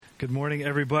Good morning,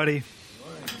 everybody.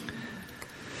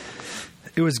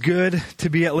 It was good to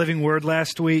be at Living Word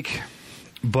last week,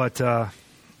 but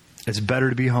it's better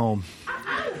to be home.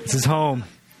 This is home.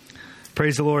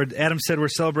 Praise the Lord. Adam said we're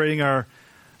celebrating our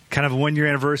kind of 1-year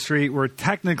anniversary. We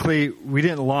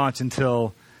didn't launch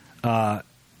until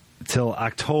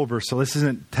October, so this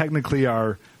isn't technically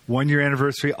our 1-year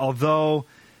anniversary, although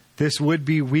this would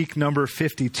be week number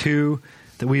 52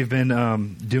 that we've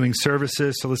been doing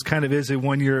services. So this kind of is a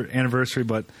 1-year anniversary,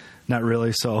 but not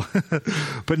really. So,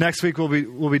 but next week we'll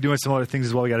be doing some other things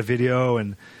as well. We got a video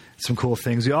and some cool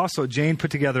things. Jane put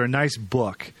together a nice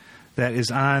book that is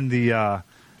on the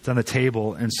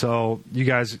table, and so you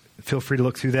guys feel free to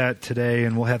look through that today,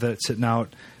 and we'll have that sitting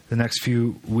out the next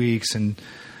few weeks, and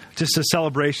just a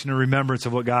celebration and remembrance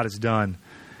of what God has done.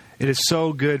 It is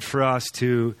so good for us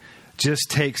to just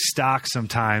take stock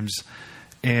sometimes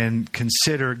and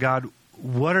consider, God,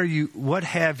 what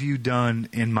have you done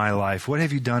in my life? What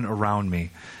have you done around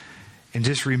me? And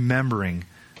just remembering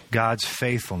God's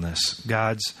faithfulness,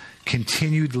 God's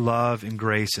continued love and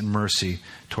grace and mercy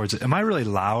towards it. Am I really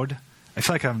loud? I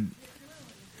feel like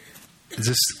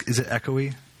is it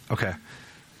echoey? Okay.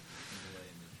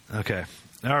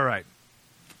 All right.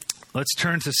 Let's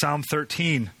turn to Psalm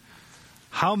 13.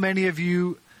 How many of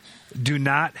you do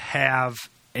not have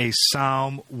a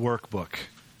Psalm workbook?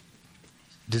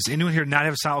 Does anyone here not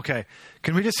have a Psalm? Okay.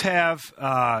 Can we just have,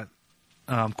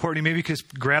 Courtney, maybe you could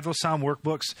just grab those Psalm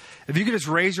workbooks. If you could just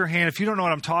raise your hand. If you don't know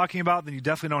what I'm talking about, then you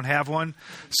definitely don't have one.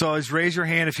 So just raise your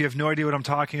hand if you have no idea what I'm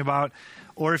talking about.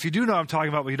 Or if you do know what I'm talking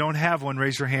about, but you don't have one,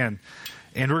 raise your hand.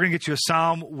 And we're going to get you a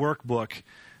Psalm workbook.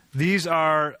 These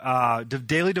are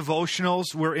daily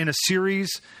devotionals. We're in a series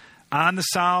on the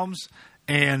Psalms.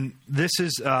 And this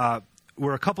is,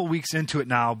 we're a couple weeks into it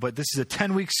now, but this is a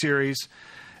 10-week series.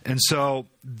 And so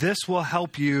this will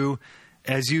help you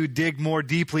as you dig more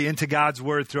deeply into God's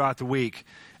Word throughout the week.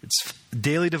 It's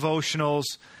daily devotionals,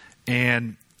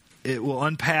 and it will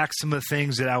unpack some of the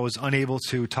things that I was unable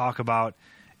to talk about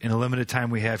in a limited time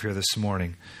we have here this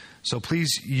morning. So please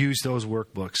use those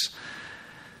workbooks.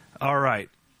 All right.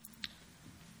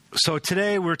 So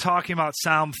today we're talking about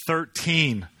Psalm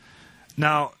 13.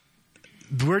 Now,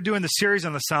 we're doing the series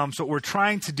on the Psalms. So what we're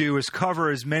trying to do is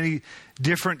cover as many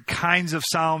different kinds of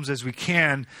Psalms as we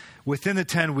can within the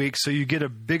 10 weeks so you get a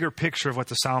bigger picture of what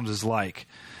the Psalms is like.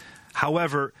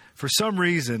 However, for some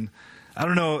reason, I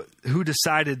don't know who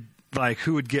decided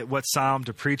who would get what Psalm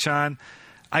to preach on.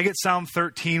 I get Psalm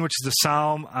 13, which is a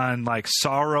Psalm on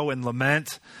sorrow and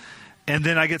lament. And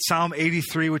then I get Psalm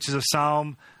 83, which is a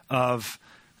Psalm of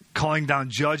calling down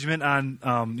judgment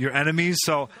on your enemies.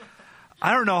 So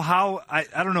I don't know I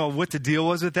don't know what the deal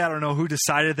was with that. I don't know who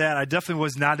decided that. I definitely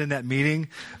was not in that meeting.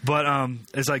 But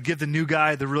as I give the new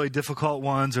guy the really difficult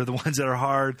ones or the ones that are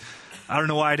hard, I don't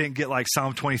know why I didn't get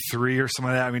Psalm 23 or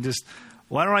something like that. I mean,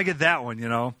 why don't I get that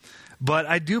one, But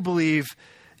I do believe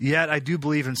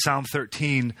in Psalm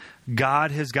 13,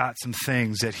 God has got some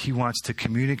things that he wants to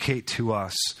communicate to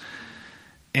us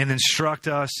and instruct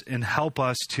us and help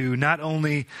us to not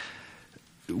only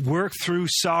work through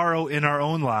sorrow in our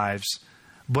own lives,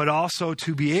 but also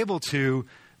to be able to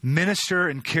minister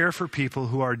and care for people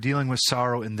who are dealing with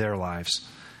sorrow in their lives.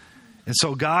 And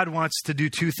so God wants to do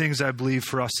two things, I believe,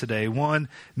 for us today. One,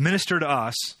 minister to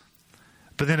us,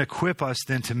 but then equip us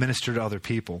then to minister to other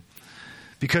people.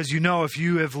 Because if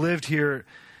you have lived here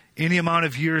any amount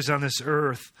of years on this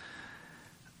earth,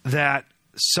 that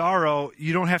sorrow,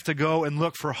 you don't have to go and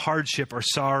look for hardship or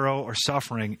sorrow or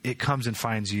suffering. It comes and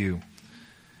finds you.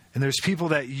 And there's people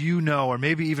that or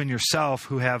maybe even yourself,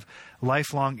 who have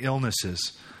lifelong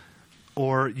illnesses,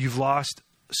 or you've lost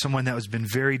someone that has been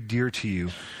very dear to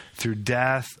you through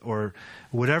death or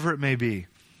whatever it may be.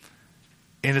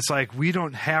 And it's we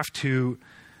don't have to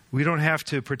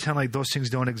pretend like those things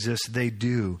don't exist. They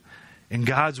do. And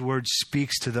God's Word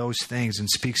speaks to those things and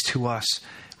speaks to us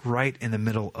right in the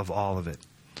middle of all of it.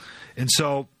 And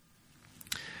so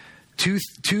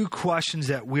Two questions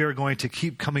that we are going to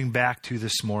keep coming back to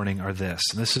this morning are this.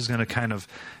 And this is going to kind of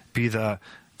be the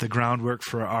groundwork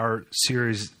for our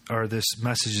series or this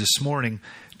message this morning.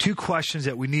 Two questions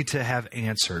that we need to have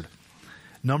answered.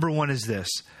 Number one is this: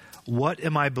 what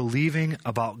am I believing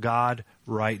about God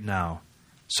right now?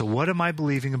 So what am I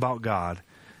believing about God?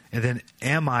 And then,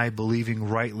 am I believing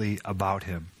rightly about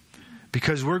him?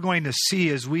 Because we're going to see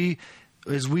as we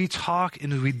talk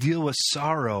and as we deal with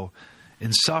sorrow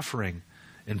and suffering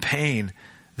and pain,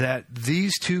 that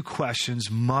these two questions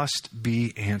must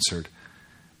be answered.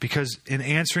 Because in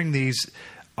answering these,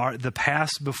 the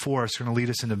paths before us are going to lead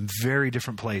us into very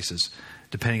different places,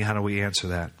 depending on how we answer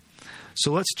that.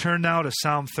 So let's turn now to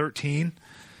Psalm 13.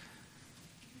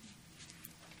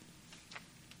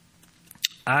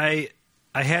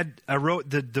 I wrote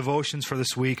the devotions for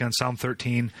this week on Psalm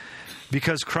 13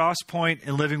 because Crosspoint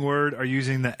and Living Word are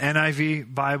using the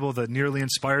NIV Bible, the nearly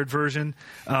inspired version.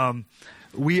 I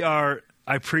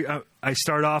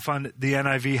start off on the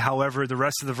NIV. However, the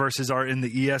rest of the verses are in the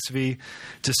ESV,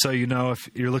 just so you know if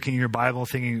you're looking in your Bible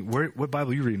thinking, what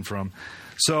Bible are you reading from?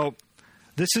 So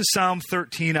this is Psalm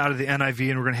 13 out of the NIV,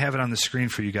 and we're going to have it on the screen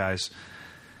for you guys.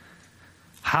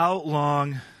 How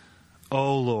long,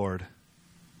 O Lord,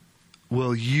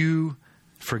 will you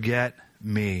forget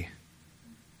me?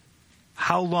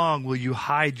 How long will you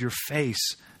hide your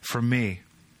face from me?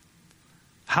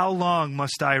 How long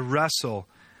must I wrestle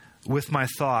with my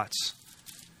thoughts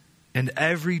and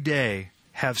every day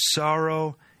have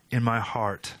sorrow in my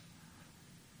heart?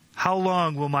 How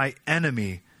long will my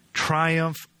enemy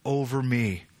triumph over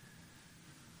me?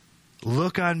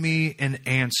 Look on me and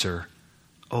answer,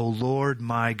 O Lord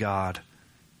my God.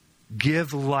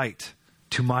 Give light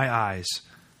to my eyes,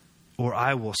 or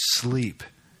I will sleep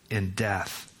in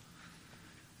death.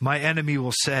 My enemy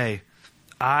will say,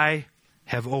 I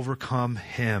have overcome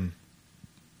him,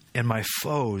 and my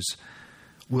foes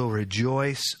will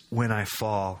rejoice when I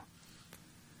fall.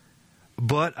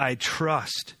 But I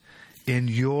trust in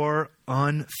your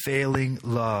unfailing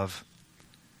love,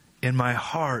 and my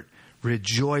heart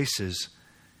rejoices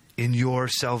in your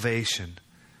salvation.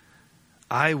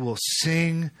 I will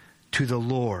sing to the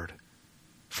Lord,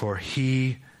 for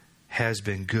he has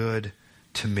been good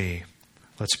to me.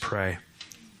 Let's pray.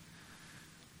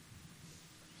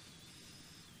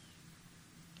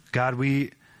 God,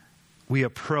 we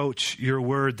approach your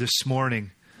word this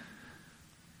morning,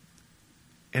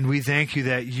 and we thank you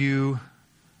that you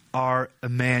are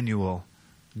Emmanuel,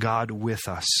 God with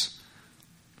us.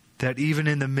 That even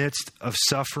in the midst of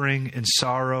suffering and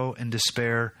sorrow and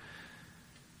despair,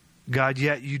 God,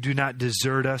 yet you do not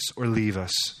desert us or leave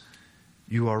us.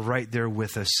 You are right there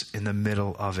with us in the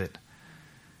middle of it.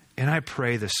 And I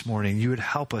pray this morning you would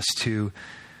help us to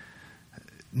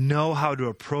know how to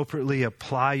appropriately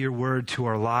apply your word to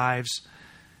our lives.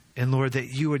 And Lord, that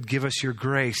you would give us your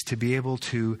grace to be able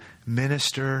to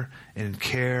minister and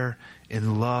care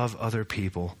and love other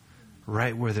people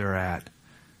right where they're at.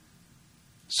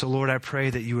 So Lord, I pray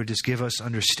that you would just give us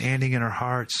understanding in our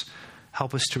hearts.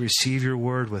 Help us to receive your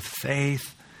word with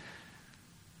faith.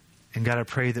 And God, I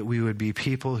pray that we would be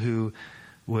people who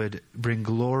would bring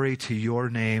glory to your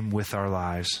name with our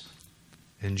lives.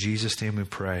 In Jesus' name we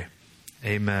pray.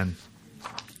 Amen.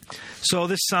 So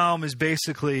this psalm is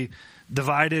basically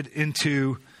divided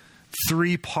into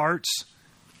 3 parts.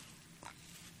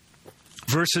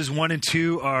 Verses 1 and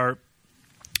 2 are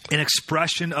an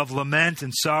expression of lament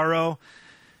and sorrow.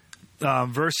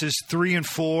 Verses 3 and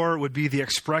 4 would be the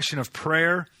expression of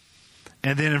prayer.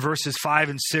 And then in verses 5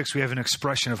 and 6, we have an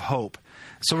expression of hope.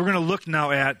 So we're going to look now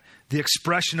at the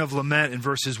expression of lament in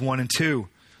verses 1 and 2.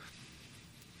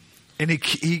 And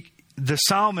the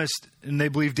psalmist, and they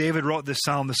believe David wrote this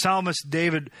psalm, the psalmist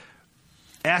David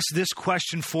asked this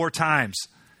question 4 times.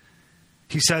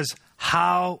 He says,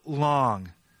 how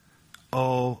long,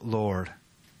 O Lord?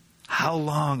 How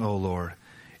long, O Lord?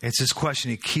 It's this question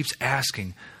he keeps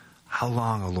asking. How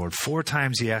long, O Lord? 4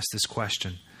 times he asked this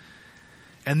question.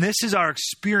 And this is our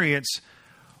experience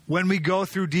when we go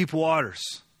through deep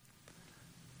waters.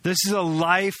 This is a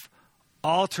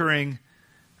life-altering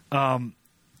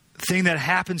thing that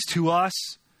happens to us.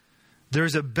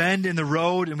 There's a bend in the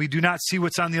road and we do not see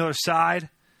what's on the other side.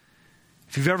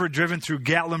 If you've ever driven through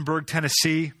Gatlinburg,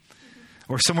 Tennessee,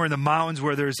 or somewhere in the mountains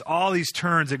where there's all these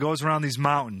turns that goes around these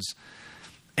mountains,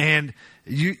 and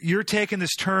you're taking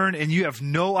this turn and you have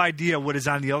no idea what is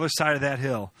on the other side of that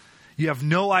hill. You have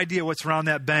no idea what's around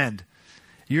that bend.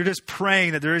 You're just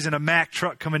praying that there isn't a Mack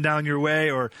truck coming down your way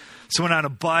or someone on a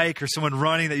bike or someone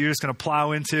running that you're just going to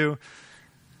plow into.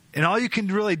 And all you can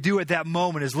really do at that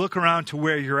moment is look around to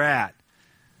where you're at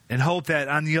and hope that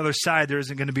on the other side there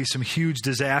isn't going to be some huge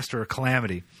disaster or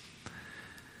calamity.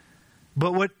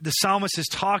 But what the psalmist is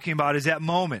talking about is that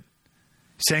moment,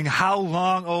 saying, how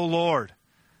long, O Lord?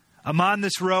 I'm on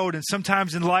this road, and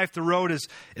sometimes in life the road is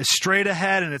straight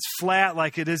ahead and it's flat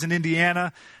like it is in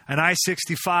Indiana. And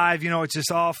I-65, it's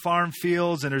just all farm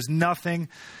fields and there's nothing.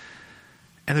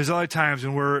 And there's other times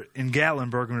when we're in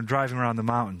Gatlinburg and we're driving around the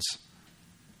mountains.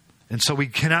 And so we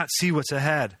cannot see what's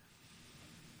ahead.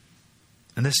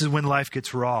 And this is when life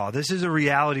gets raw. This is a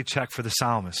reality check for the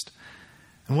psalmist.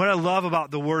 And what I love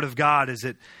about the Word of God is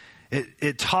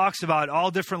it talks about all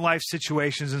different life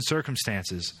situations and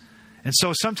circumstances. And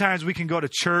so sometimes we can go to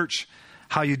church.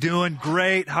 How you doing?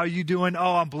 Great. How you doing?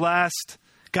 Oh, I'm blessed.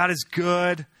 God is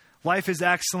good. Life is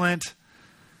excellent.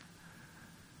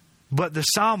 But the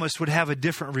psalmist would have a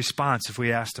different response if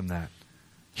we asked him that.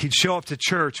 He'd show up to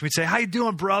church and we'd say, "How you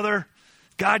doing, brother?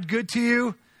 God good to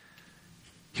you?"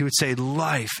 He would say,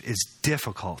 "Life is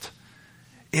difficult.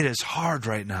 It is hard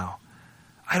right now.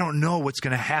 I don't know what's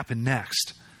going to happen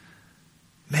next.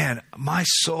 Man, my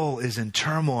soul is in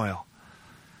turmoil."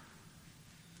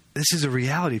 This is a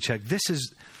reality check. This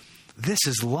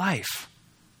is life.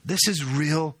 This is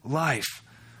real life.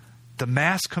 The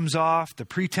mask comes off. The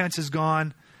pretense is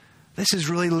gone. This is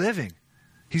really living.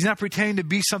 He's not pretending to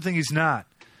be something he's not.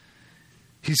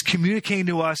 He's communicating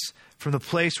to us from the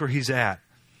place where he's at.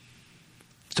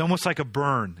 It's almost like a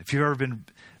burn. If you've ever been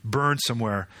burned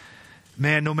somewhere,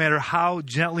 man, no matter how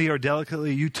gently or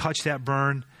delicately you touch that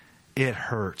burn, it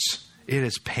hurts. It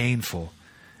is painful.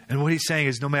 And what he's saying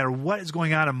is, no matter what is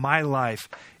going on in my life,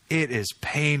 it is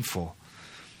painful.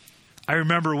 I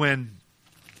remember when,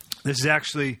 this is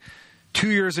actually 2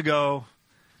 years ago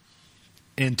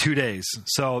in 2 days.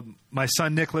 So my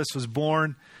son Nicholas was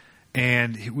born,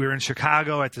 and we were in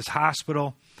Chicago at this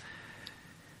hospital.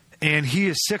 And he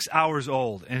is 6 hours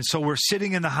old. And so we're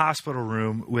sitting in the hospital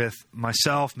room with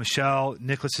myself, Michelle.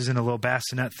 Nicholas is in a little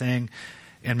bassinet thing.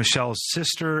 And Michelle's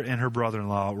sister and her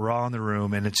brother-in-law. We're all in the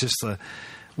room. And it's just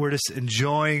we're just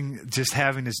enjoying just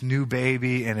having this new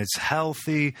baby. And it's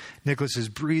healthy. Nicholas is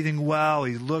breathing well.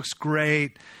 He looks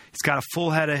great. He's got a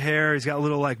full head of hair. He's got a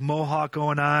little like mohawk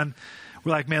going on.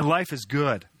 We're like, man, life is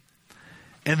good.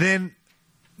 And then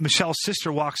Michelle's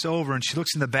sister walks over and she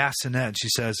looks in the bassinet and she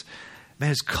says, "Man,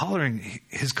 his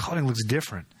coloring looks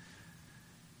different."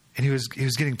 And he was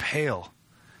getting pale.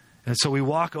 And so we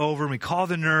walk over and we call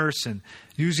the nurse, and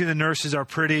usually the nurses are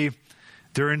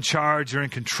they're in charge, they're in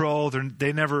control,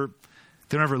 they never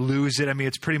lose it. I mean,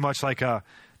 it's pretty much like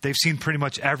they've seen pretty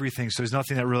much everything, so there's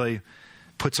nothing that really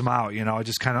puts them out, you know.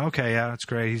 Just kind of, okay, yeah, that's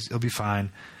great, he'll be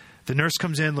fine. The nurse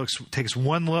comes in, takes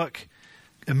one look,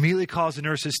 immediately calls the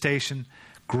nurse's station,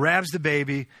 grabs the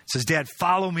baby, says, "Dad,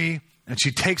 follow me." And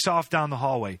she takes off down the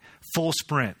hallway, full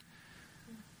sprint.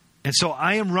 And so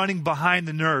I am running behind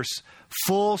the nurse,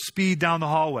 full speed down the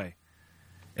hallway.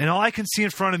 And all I can see in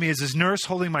front of me is this nurse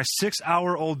holding my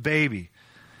 6-hour-old baby.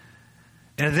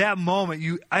 And at that moment,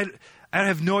 I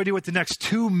have no idea what the next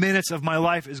 2 minutes of my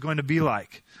life is going to be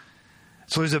like.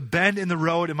 So there's a bend in the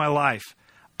road in my life.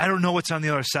 I don't know what's on the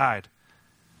other side.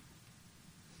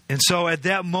 And so at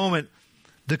that moment,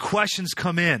 the questions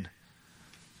come in.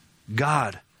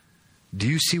 God, do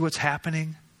you see what's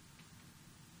happening?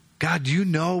 God, do you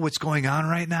know what's going on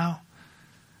right now?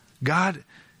 God,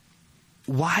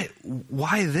 why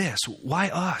this? Why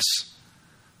us?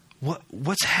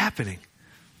 What's happening?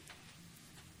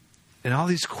 And all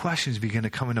these questions begin to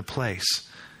come into place.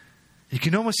 You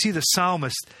can almost see the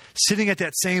psalmist sitting at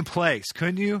that same place,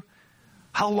 couldn't you?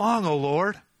 How long, O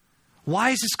Lord? Why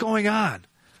is this going on?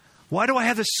 Why do I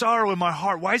have this sorrow in my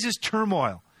heart? Why is this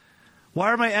turmoil?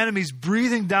 Why are my enemies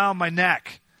breathing down my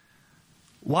neck?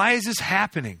 Why is this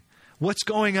happening? What's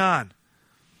going on?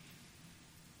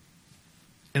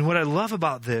 And what I love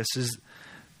about this is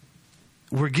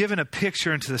we're given a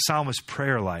picture into the psalmist's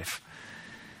prayer life.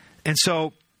 And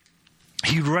so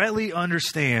he rightly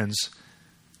understands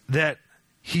that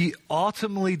he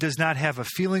ultimately does not have a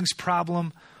feelings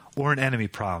problem or an enemy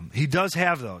problem. He does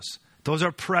have those. Those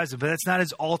are present, but that's not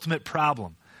his ultimate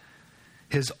problem.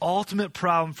 His ultimate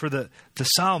problem for the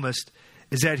psalmist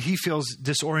is that he feels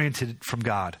disoriented from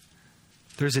God.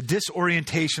 There's a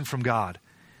disorientation from God.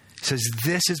 He says,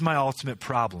 this is my ultimate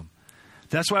problem.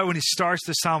 That's why when he starts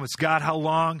the psalm, it's, "God, how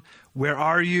long? Where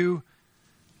are you?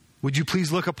 Would you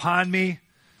please look upon me?"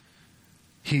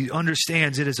 He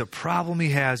understands it is a problem he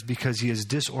has because he is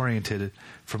disoriented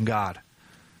from God.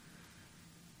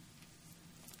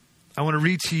 I want to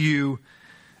read to you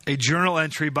a journal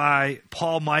entry by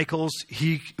Paul Michaels.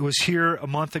 He was here a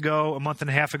month and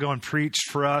a half ago, and preached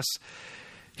for us.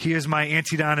 He is my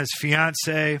Auntie Donna's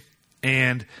fiance,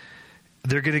 and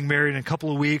they're getting married in a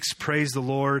couple of weeks. Praise the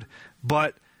Lord.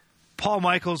 But Paul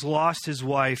Michaels lost his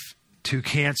wife to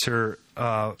cancer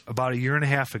about a year and a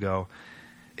half ago.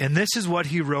 And this is what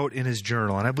he wrote in his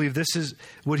journal. And I believe this is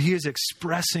what he is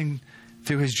expressing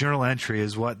through his journal entry,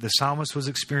 is what the psalmist was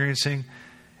experiencing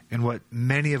and what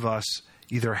many of us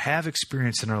either have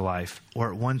experienced in our life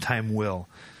or at one time will.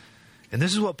 And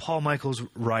this is what Paul Michaels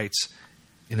writes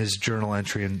in his journal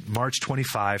entry in March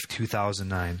 25,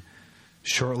 2009,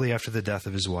 shortly after the death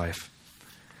of his wife.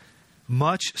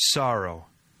 "Much sorrow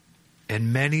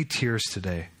and many tears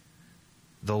today.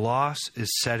 The loss is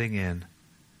setting in.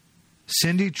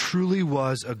 Cindy truly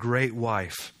was a great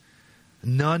wife,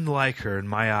 none like her in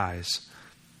my eyes,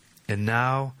 and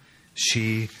now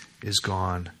she is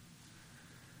gone.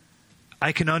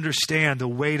 I can understand the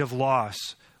weight of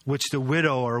loss which the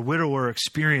widow or widower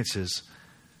experiences.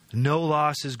 No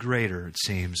loss is greater, it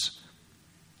seems.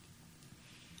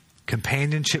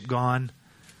 Companionship gone,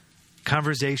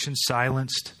 conversation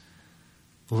silenced,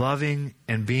 loving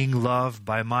and being loved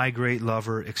by my great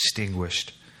lover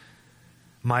extinguished.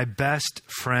 My best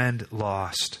friend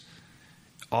lost.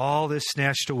 All this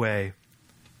snatched away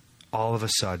all of a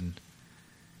sudden.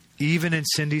 Even in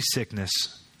Cindy's sickness,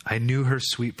 I knew her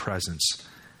sweet presence.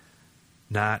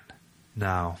 Not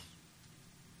now.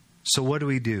 So what do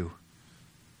we do?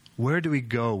 Where do we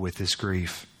go with this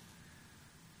grief?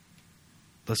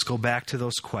 Let's go back to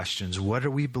those questions. What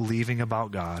are we believing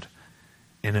about God?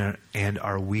 And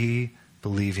are we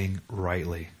believing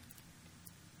rightly?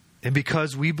 And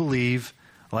because we believe,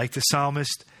 like the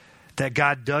psalmist, that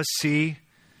God does see,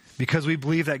 because we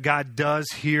believe that God does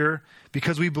hear,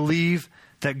 because we believe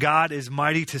that God is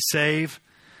mighty to save,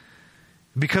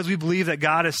 because we believe that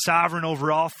God is sovereign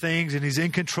over all things and He's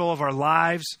in control of our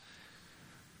lives,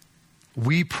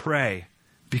 we pray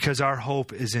because our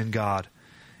hope is in God.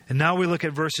 And now we look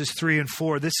at verses 3 and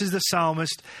 4. This is the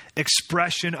psalmist's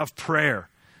expression of prayer.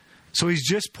 So he's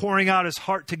just pouring out his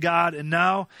heart to God, and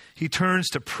now he turns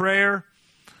to prayer,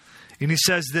 and he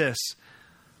says this,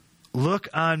 "Look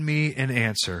on me and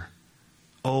answer,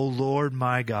 O Lord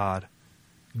my God.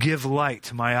 Give light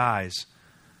to my eyes,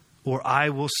 or I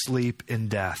will sleep in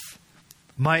death.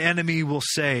 My enemy will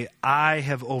say, I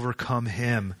have overcome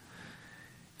him,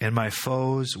 and my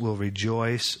foes will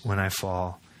rejoice when I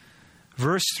fall."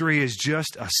 Verse 3 is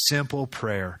just a simple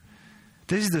prayer.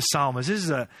 This is the psalmist. This is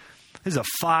a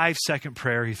 5-second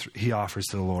prayer he offers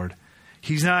to the Lord.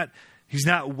 He's not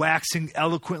waxing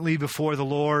eloquently before the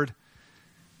Lord.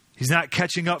 He's not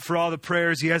catching up for all the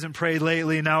prayers he hasn't prayed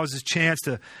lately, and now is his chance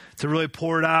to really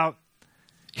pour it out.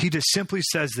 He just simply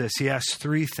says this. He asks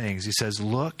 3 things. He says,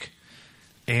 look,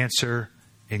 answer,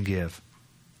 and give.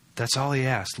 That's all he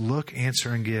asks. Look,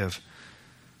 answer, and give.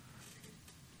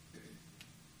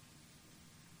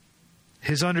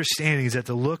 His understanding is that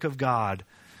the look of God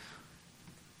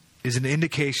is an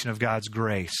indication of God's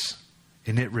grace,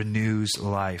 and it renews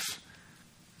life.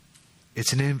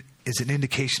 It's an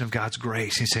indication of God's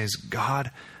grace. He says, God,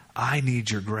 I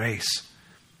need your grace.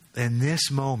 In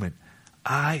this moment,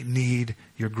 I need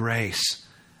your grace.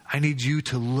 I need you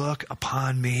to look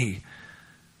upon me.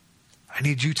 I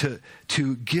need you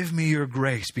to give me your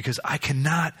grace because I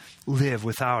cannot live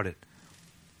without it.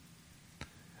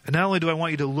 And not only do I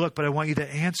want you to look, but I want you to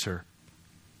answer.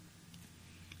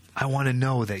 I want to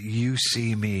know that you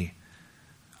see me.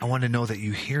 I want to know that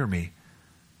you hear me.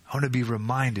 I want to be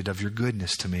reminded of your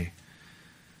goodness to me.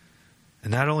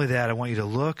 And not only that, I want you to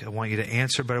look, I want you to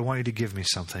answer, but I want you to give me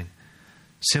something.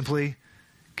 Simply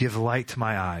give light to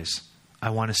my eyes. I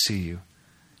want to see you.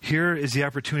 Here is the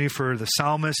opportunity for the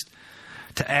psalmist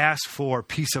to ask for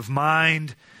peace of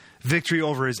mind, victory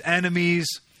over his enemies,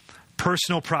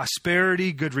 personal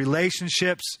prosperity, good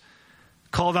relationships,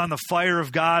 called on the fire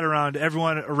of God around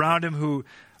everyone around him who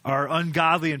are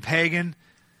ungodly and pagan.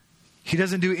 He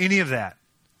doesn't do any of that.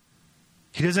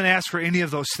 He doesn't ask for any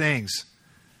of those things.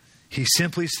 He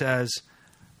simply says,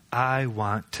 I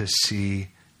want to see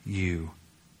you.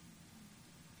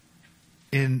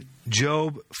 In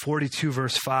Job 42,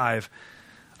 verse 5,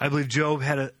 I believe Job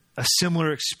had a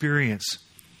similar experience.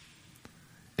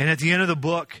 And at the end of the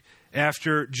book,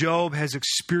 after Job has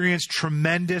experienced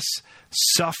tremendous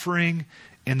suffering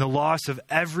and the loss of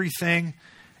everything,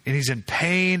 and he's in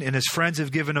pain, and his friends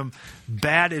have given him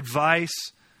bad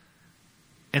advice,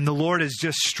 and the Lord has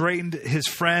just straightened his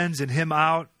friends and him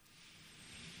out.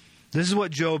 This is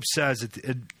what Job says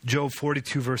at Job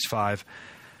 42, verse 5.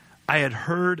 I had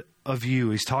heard of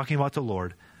you. He's talking about the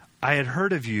Lord. I had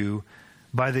heard of you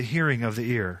by the hearing of the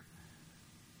ear,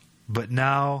 but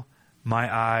now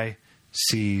my eye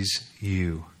sees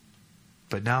you.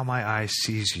 But now my eye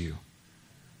sees you.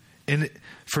 And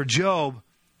for Job,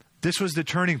 this was the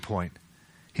turning point.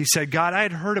 He said, God, I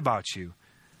had heard about you,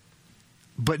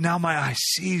 but now my eye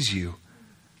sees you.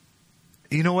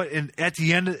 You know what? And at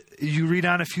the end, you read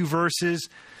on a few verses,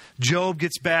 Job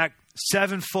gets back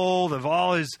sevenfold of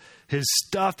all his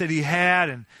stuff that he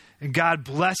had, and God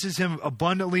blesses him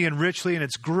abundantly and richly, and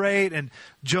it's great. And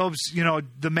Job's,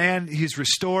 the man, he's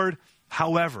restored.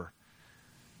 However,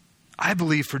 I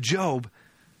believe for Job,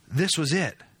 this was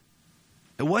it.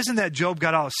 It wasn't that Job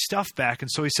got all his stuff back,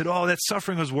 and so he said, oh, that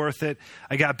suffering was worth it.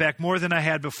 I got back more than I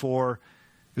had before.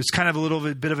 It was kind of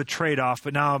a bit of a trade-off,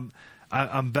 but now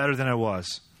I'm better than I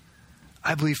was.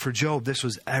 I believe for Job, this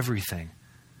was everything.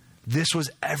 This was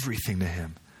everything to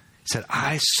him. He said,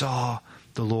 I saw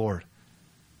the Lord.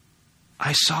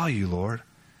 I saw you, Lord.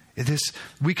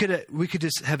 We could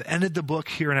just have ended the book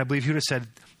here, and I believe he would have said,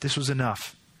 this was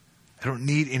enough. I don't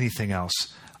need anything else.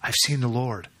 I've seen the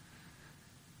Lord.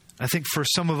 I think for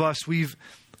some of us, we've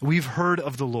heard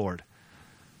of the Lord.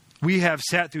 We have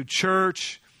sat through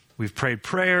church. We've prayed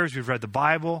prayers. We've read the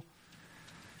Bible.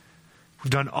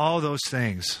 We've done all those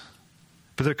things.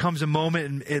 But there comes a moment,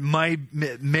 and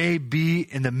it may be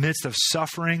in the midst of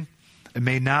suffering. It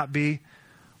may not be,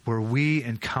 where we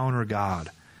encounter God.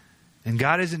 And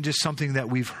God isn't just something that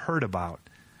we've heard about.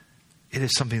 It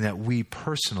is something that we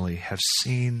personally have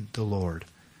seen the Lord.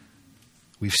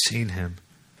 We've seen him.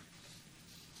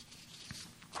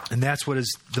 And that's what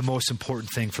is the most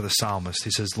important thing for the psalmist.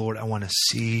 He says, Lord, I want to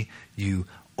see you.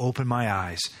 Open my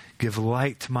eyes. Give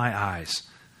light to my eyes.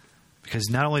 Because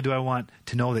not only do I want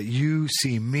to know that you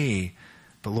see me,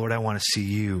 but Lord, I want to see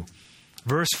you.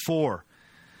 Verse 4.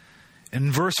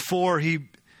 In verse 4,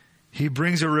 he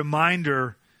brings a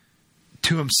reminder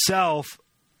to himself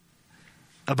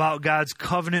about God's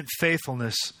covenant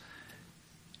faithfulness,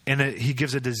 and he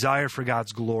gives a desire for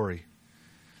God's glory.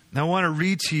 Now I want to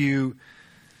read to you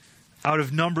out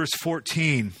of Numbers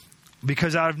 14,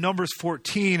 because out of Numbers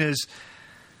 14 is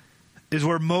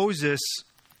where Moses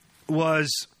was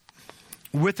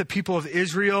with the people of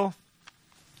Israel,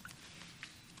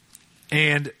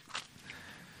 and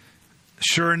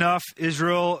sure enough,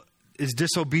 Israel is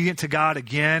disobedient to God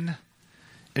again.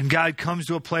 And God comes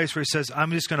to a place where he says,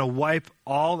 I'm just going to wipe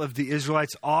all of the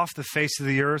Israelites off the face of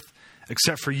the earth,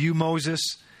 except for you, Moses.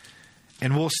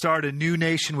 And we'll start a new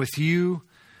nation with you.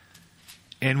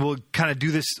 And we'll kind of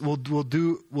do this. We'll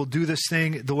do this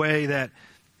thing the way that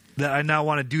I now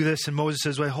want to do this. And Moses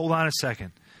says, wait, hold on a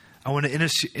second. I want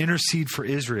to intercede for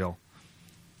Israel.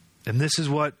 And this is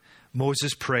what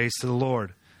Moses prays to the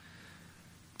Lord.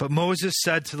 But Moses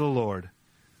said to the Lord,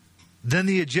 then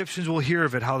the Egyptians will hear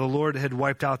of it, how the Lord had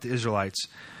wiped out the Israelites.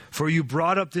 For you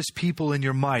brought up this people in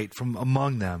your might from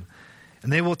among them.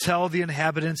 And they will tell the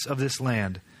inhabitants of this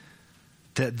land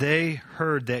that they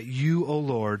heard that you, O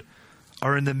Lord,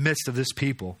 are in the midst of this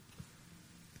people.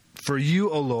 For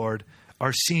you, O Lord,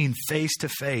 are seen face to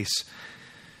face.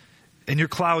 And your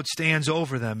cloud stands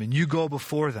over them, and you go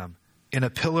before them in a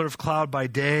pillar of cloud by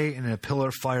day and in a pillar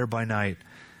of fire by night.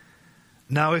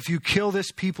 Now, if you kill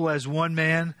this people as one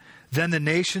man, then the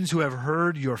nations who have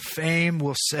heard your fame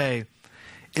will say,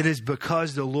 it is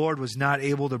because the Lord was not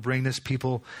able to bring this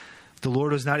people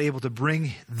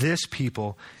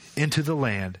into the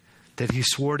land that he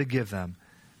swore to give them,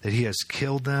 that he has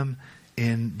killed them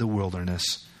in the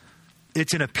wilderness.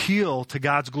 It's an appeal to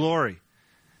God's glory.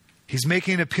 He's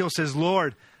making an appeal, says,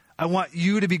 Lord, I want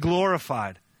you to be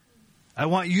glorified. I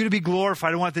want you to be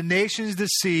glorified. I want the nations to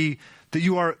see that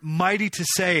you are mighty to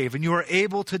save and you are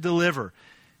able to deliver.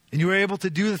 And you were able to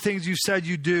do the things you said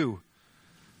you do.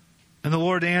 And the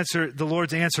Lord's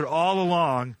answer all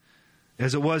along,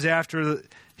 as it was after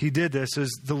he did this,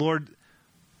 is the Lord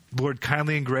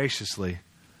kindly and graciously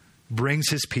brings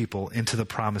his people into the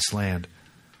promised land.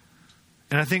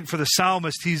 And I think for the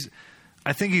psalmist, he's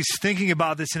thinking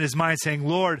about this in his mind, saying,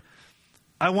 Lord,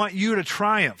 I want you to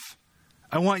triumph.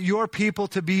 I want your people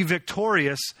to be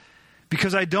victorious,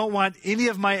 because I don't want any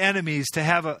of my enemies to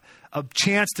have a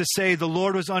chance to say the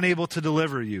Lord was unable to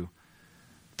deliver you.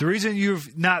 The reason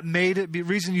you've not made it, the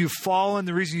reason you've fallen,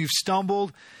 the reason you've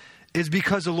stumbled is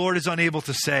because the Lord is unable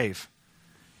to save.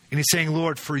 And he's saying,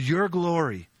 Lord, for your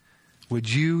glory, would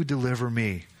you deliver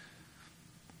me?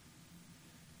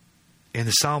 And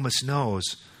the psalmist knows,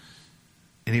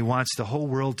 and he wants the whole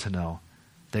world to know,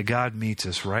 that God meets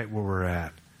us right where we're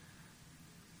at.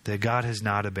 That God has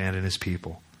not abandoned his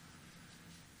people.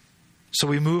 So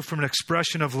we move from an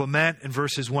expression of lament in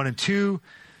verses 1 and 2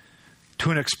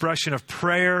 to an expression of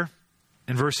prayer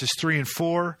in verses 3 and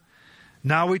 4.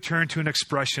 Now we turn to an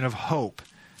expression of hope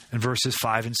in verses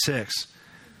 5 and 6.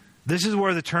 This is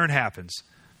where the turn happens.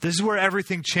 This is where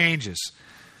everything changes.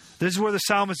 This is where the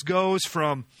psalmist goes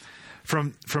from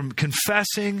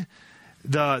confessing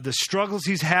the struggles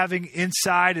he's having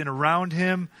inside and around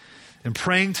him and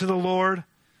praying to the Lord.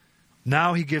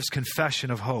 Now he gives confession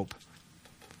of hope.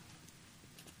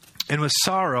 And with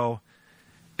sorrow,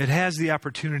 it has the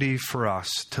opportunity for us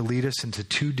to lead us into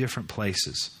two different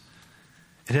places.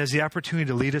 It has the opportunity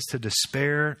to lead us to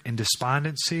despair and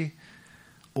despondency,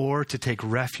 or to take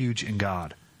refuge in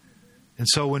God. And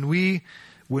so when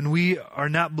we are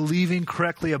not believing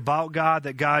correctly about God,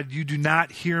 that God, you do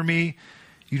not hear me,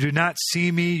 you do not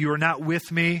see me, you are not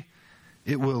with me,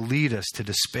 it will lead us to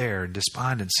despair and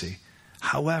despondency.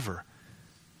 However,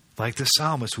 like the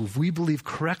psalmist, if we believe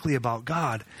correctly about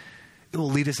God, it will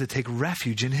lead us to take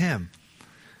refuge in him.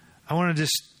 I want to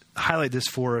just highlight this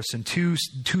for us in two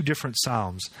different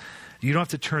Psalms. You don't have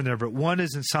to turn there, but one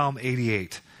is in Psalm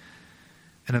 88.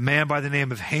 And a man by the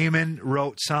name of Haman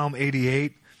wrote Psalm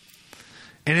 88.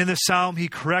 And in the Psalm, he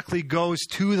correctly goes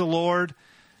to the Lord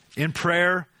in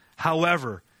prayer.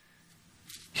 However,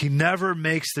 he never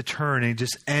makes the turn, and he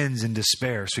just ends in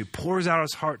despair. So he pours out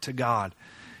his heart to God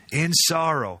in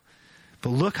sorrow. But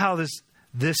look how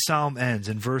this psalm ends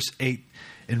in verse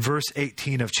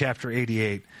 18 of chapter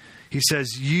 88. He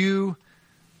says, "You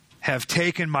have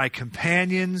taken my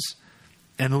companions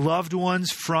and loved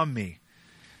ones from me,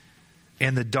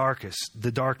 and the darkness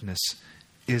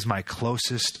is my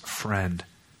closest friend."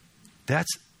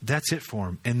 That's it for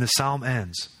him. And the psalm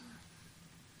ends.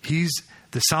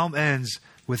 The psalm ends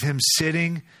with him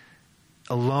sitting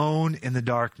alone in the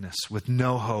darkness with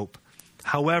no hope.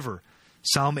 However,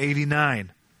 Psalm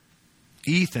 89,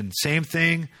 Ethan, same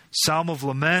thing, Psalm of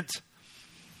Lament,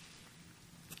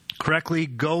 correctly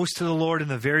goes to the Lord in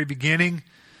the very beginning,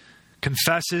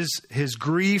 confesses his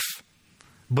grief,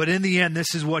 but in the end,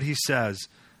 this is what he says,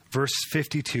 verse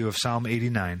 52 of Psalm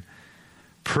 89.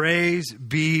 "Praise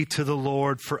be to the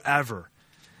Lord forever.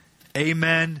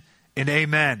 Amen and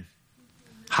amen."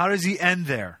 How does he end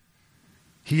there?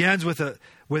 He ends with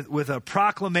a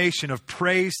proclamation of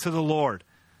praise to the Lord,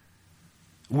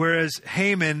 whereas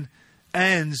Haman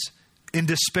ends in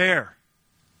despair.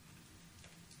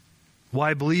 Well,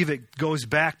 I believe it goes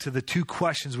back to the two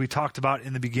questions we talked about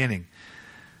in the beginning.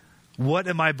 What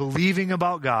am I believing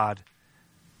about God,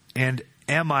 and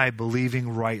am I believing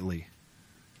rightly?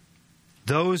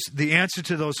 The answer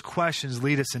to those questions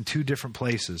lead us in two different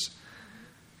places.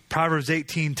 Proverbs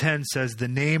 18:10 says, "The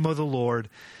name of the Lord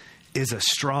is a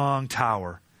strong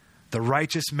tower. The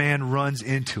righteous man runs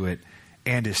into it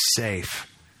and is safe."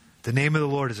 The name of the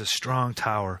Lord is a strong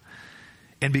tower.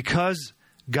 And because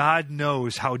God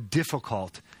knows how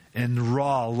difficult and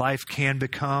raw life can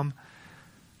become,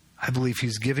 I believe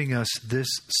he's giving us this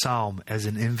psalm as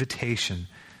an invitation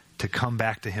to come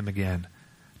back to him again,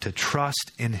 to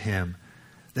trust in him.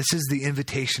 This is the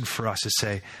invitation for us to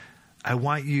say, I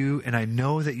want you, and I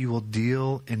know that you will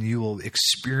deal and you will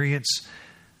experience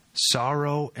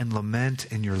sorrow and lament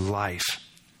in your life.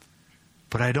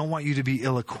 But I don't want you to be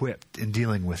ill-equipped in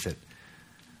dealing with it.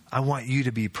 I want you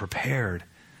to be prepared.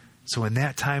 So when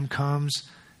that time comes,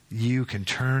 you can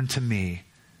turn to me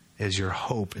as your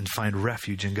hope and find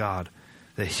refuge in God,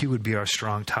 that he would be our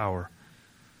strong tower.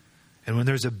 And when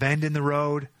there's a bend in the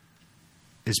road,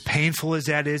 as painful as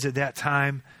that is at that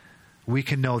time, we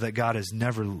can know that God has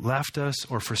never left us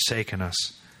or forsaken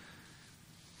us.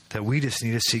 That we just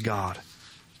need to see God,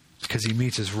 because he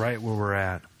meets us right where we're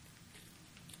at.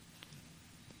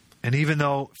 And even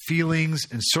though feelings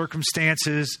and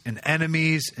circumstances and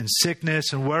enemies and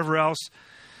sickness and whatever else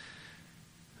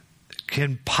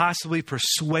can possibly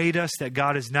persuade us that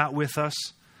God is not with us,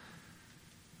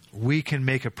 we can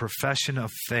make a profession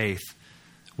of faith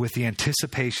with the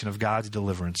anticipation of God's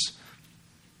deliverance.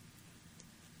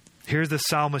 Here the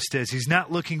psalmist is. He's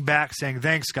not looking back saying,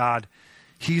 thanks, God.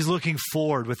 He's looking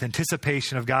forward with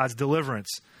anticipation of God's deliverance.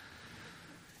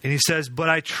 And he says, but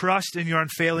I trust in your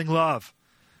unfailing love,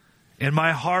 and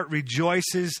my heart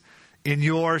rejoices in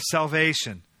your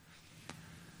salvation.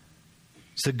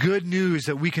 It's the good news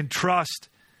that we can trust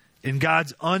in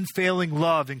God's unfailing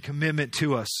love and commitment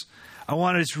to us. I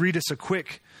want to just read us a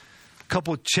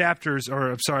couple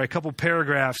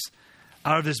paragraphs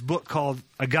out of this book called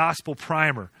A Gospel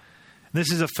Primer.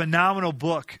 This is a phenomenal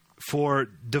book for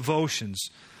devotions.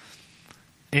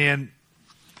 And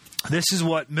this is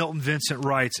what Milton Vincent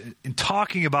writes in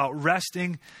talking about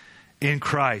resting in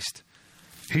Christ.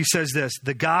 He says this: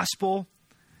 the gospel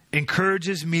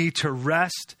encourages me to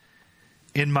rest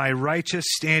in my righteous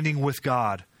standing with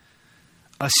God,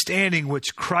 a standing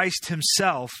which Christ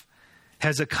himself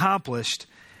has accomplished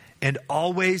and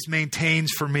always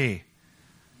maintains for me.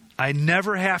 I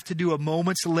never have to do a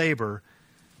moment's labor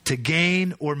to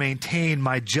gain or maintain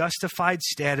my justified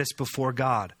status before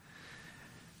God.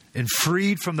 And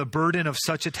freed from the burden of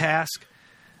such a task,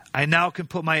 I now can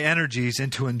put my energies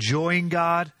into enjoying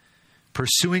God,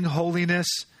 pursuing holiness,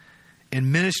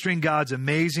 and ministering God's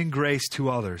amazing grace to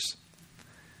others.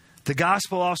 The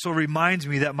gospel also reminds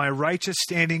me that my righteous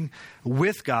standing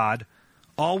with God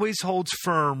always holds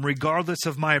firm regardless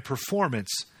of my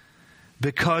performance,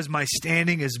 because my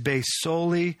standing is based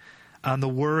solely on the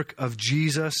work of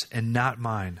Jesus and not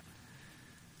mine.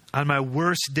 On my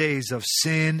worst days of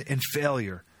sin and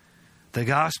failure, the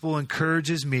gospel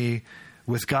encourages me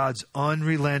with God's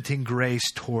unrelenting grace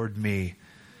toward me.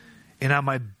 And on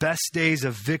my best days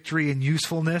of victory and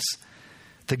usefulness,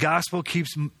 the gospel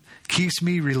keeps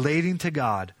me relating to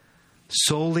God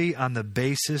solely on the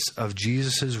basis of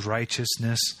Jesus'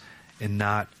 righteousness and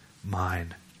not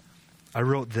mine. I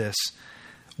wrote this: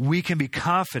 we can be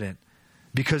confident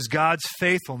because God's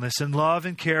faithfulness and love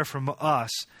and care from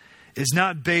us is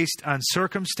not based on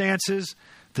circumstances,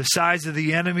 the size of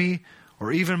the enemy,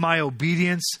 or even my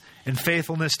obedience and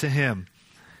faithfulness to Him.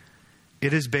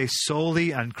 It is based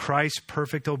solely on Christ's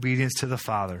perfect obedience to the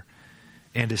Father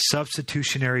and His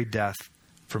substitutionary death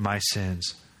for my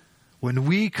sins. When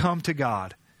we come to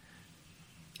God,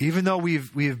 even though we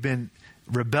have been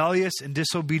rebellious and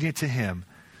disobedient to Him,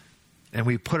 and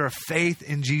we put our faith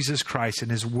in Jesus Christ and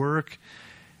His work,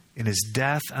 in His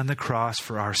death on the cross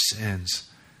for our sins,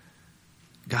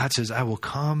 God says, I will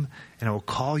come and I will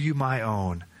call you my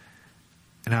own,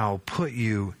 and I will put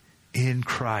you in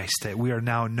Christ, that we are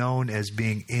now known as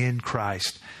being in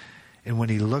Christ. And when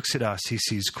He looks at us, He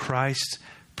sees Christ's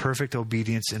perfect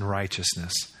obedience and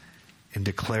righteousness and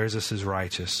declares us as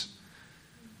righteous.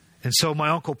 And so my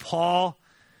Uncle Paul,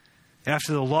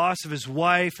 after the loss of his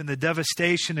wife and the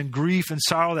devastation and grief and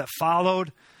sorrow that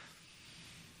followed,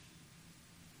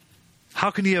 how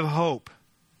can he have hope?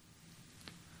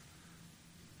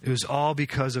 It was all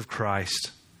because of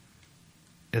Christ.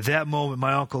 At that moment,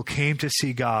 my uncle came to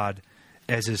see God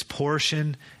as his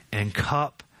portion and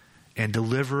cup and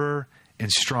deliverer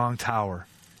and strong tower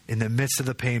in the midst of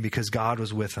the pain, because God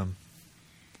was with him.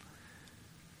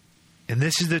 And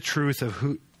this is the truth of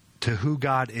who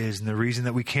God is, and the reason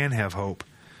that we can have hope.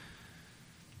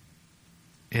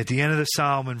 At the end of the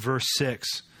psalm, in verse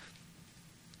 6,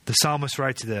 the psalmist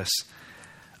writes this: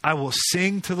 I will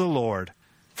sing to the Lord,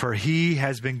 for He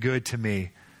has been good to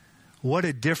me. What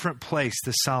a different place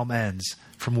the psalm ends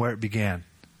from where it began.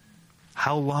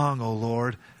 How long, O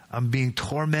Lord, I'm being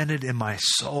tormented in my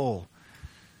soul,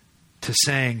 to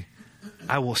saying,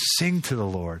 I will sing to the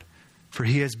Lord, for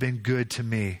He has been good to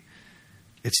me.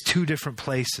 It's two different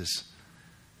places.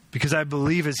 Because I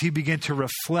believe as he began to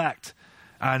reflect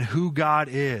on who God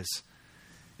is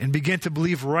and begin to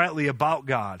believe rightly about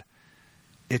God,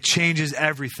 it changes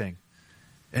everything.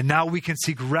 And now we can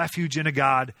seek refuge in a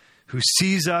God who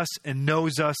sees us and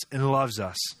knows us and loves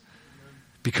us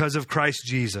because of Christ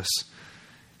Jesus.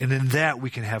 And in that we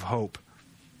can have hope.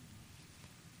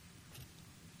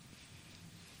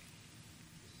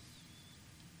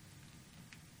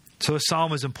 So a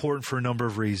psalm is important for a number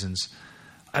of reasons.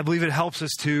 I believe it helps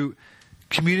us to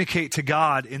communicate to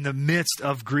God in the midst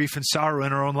of grief and sorrow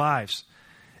in our own lives.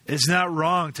 It's not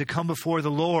wrong to come before the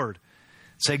Lord.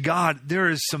 Say, God, there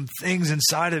is some things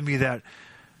inside of me that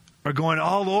are going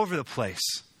all over the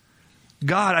place.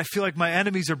 God, I feel like my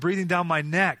enemies are breathing down my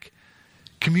neck.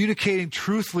 Communicating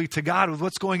truthfully to God with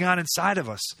what's going on inside of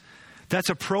us. That's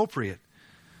appropriate.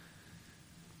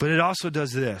 But it also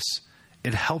does this.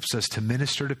 It helps us to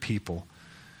minister to people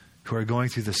who are going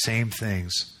through the same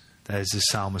things that as the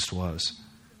psalmist was.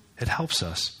 It helps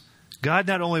us. God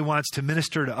not only wants to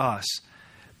minister to us,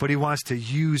 but He wants to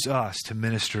use us to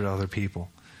minister to other people.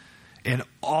 And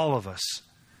all of us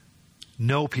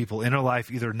know people in our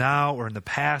life, either now or in the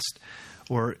past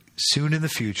or soon in the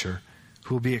future,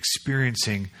 who will be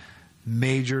experiencing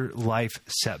major life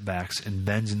setbacks and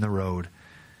bends in the road.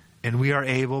 And we are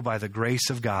able, by the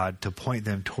grace of God, to point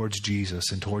them towards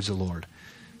Jesus and towards the Lord.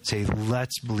 Say,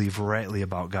 let's believe rightly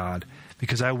about God,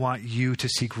 because I want you to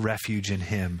seek refuge in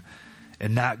Him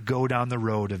and not go down the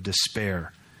road of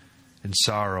despair and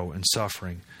sorrow and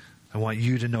suffering. I want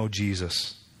you to know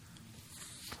Jesus.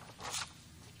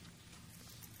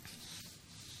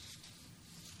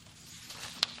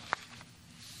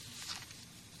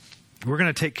 We're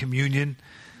going to take communion.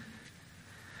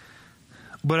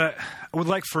 But I would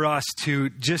like for us to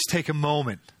just take a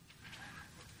moment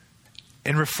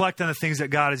and reflect on the things that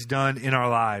God has done in our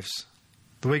lives,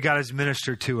 the way God has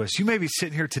ministered to us. You may be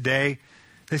sitting here today.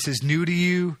 This is new to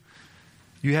you.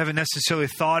 You haven't necessarily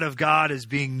thought of God as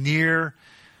being near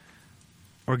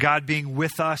or God being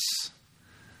with us.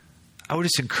 I would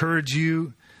just encourage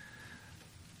you.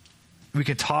 We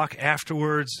can talk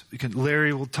afterwards.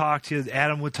 Larry will talk to you.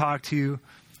 Adam will talk to you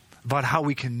about how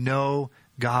we can know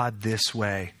God this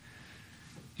way.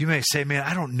 You may say, man,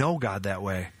 I don't know God that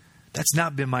way. That's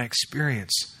not been my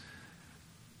experience.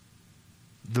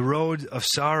 The road of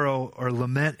sorrow or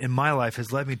lament in my life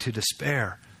has led me to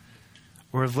despair,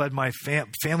 or have led my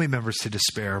family members to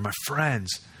despair, or my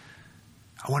friends.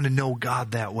 I want to know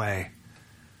God that way.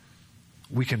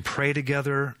 We can pray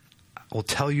together. I'll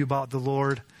tell you about the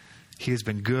Lord. He has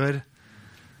been good.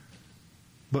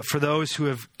 But for those who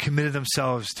have committed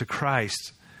themselves to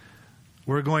Christ,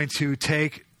 we're going to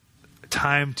take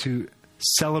time to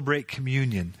celebrate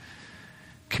communion.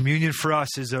 Communion for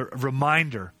us is a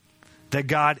reminder that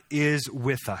God is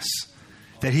with us.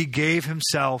 that he gave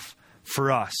himself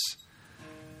for us.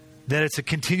 That it's a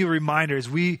continual reminder as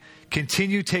we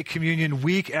continue to take communion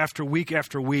week after week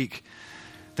after week,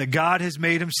 that God has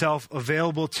made himself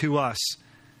available to us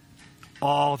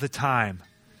all the time.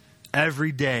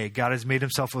 Every day, God has made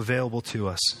himself available to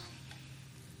us.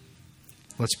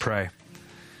 Let's pray.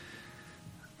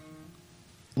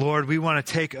 Lord, we want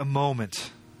to take a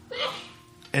moment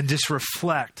and just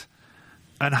reflect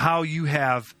on how you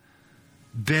have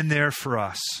been there for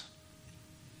us.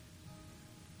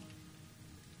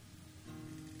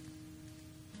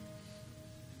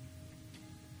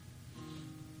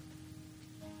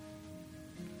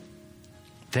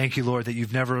 Thank you, Lord, that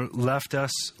you've never left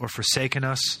us or forsaken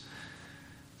us.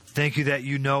 Thank you that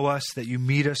you know us, that you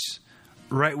meet us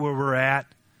right where we're at.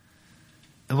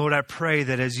 And Lord, I pray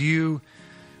that as you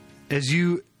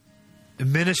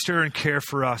minister and care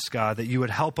for us, God, that you would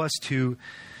help us to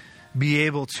be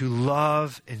able to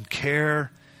love and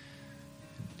care,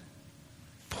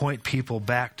 point people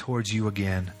back towards you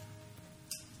again.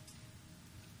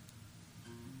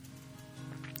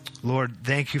 Lord,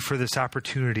 thank you for this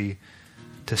opportunity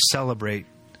to celebrate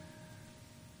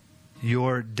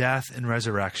your death and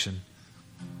resurrection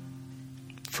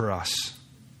for us.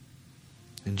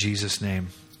 In Jesus' name,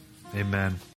 amen.